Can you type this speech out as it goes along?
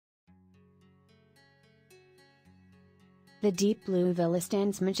The deep blue villa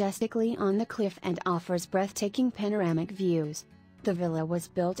stands majestically on the cliff and offers breathtaking panoramic views. The villa was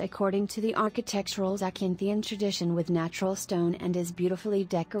built according to the architectural Zakynthian tradition with natural stone and is beautifully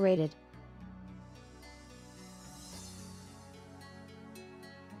decorated.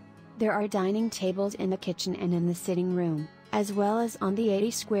 There are dining tables in the kitchen and in the sitting room, as well as on the 80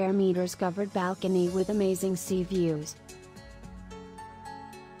 square meters covered balcony with amazing sea views.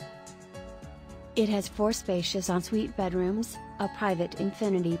 It has 4 spacious ensuite bedrooms, a private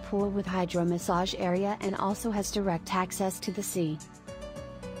infinity pool with hydro massage area and also has direct access to the sea.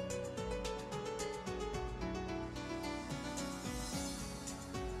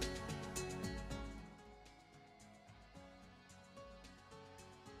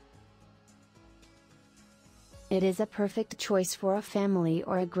 It is a perfect choice for a family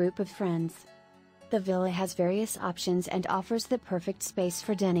or a group of friends. The villa has various options and offers the perfect space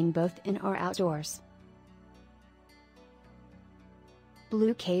for dining both in or outdoors.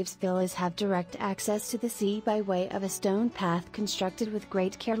 Blue Caves villas have direct access to the sea by way of a stone path constructed with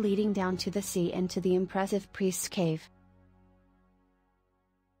great care leading down to the sea and to the impressive Priest's Cave.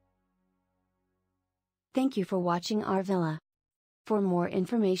 Thank you for watching our villa. For more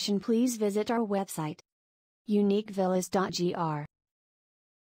information please visit our website, uniquevillas.gr.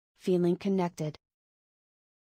 Feeling connected.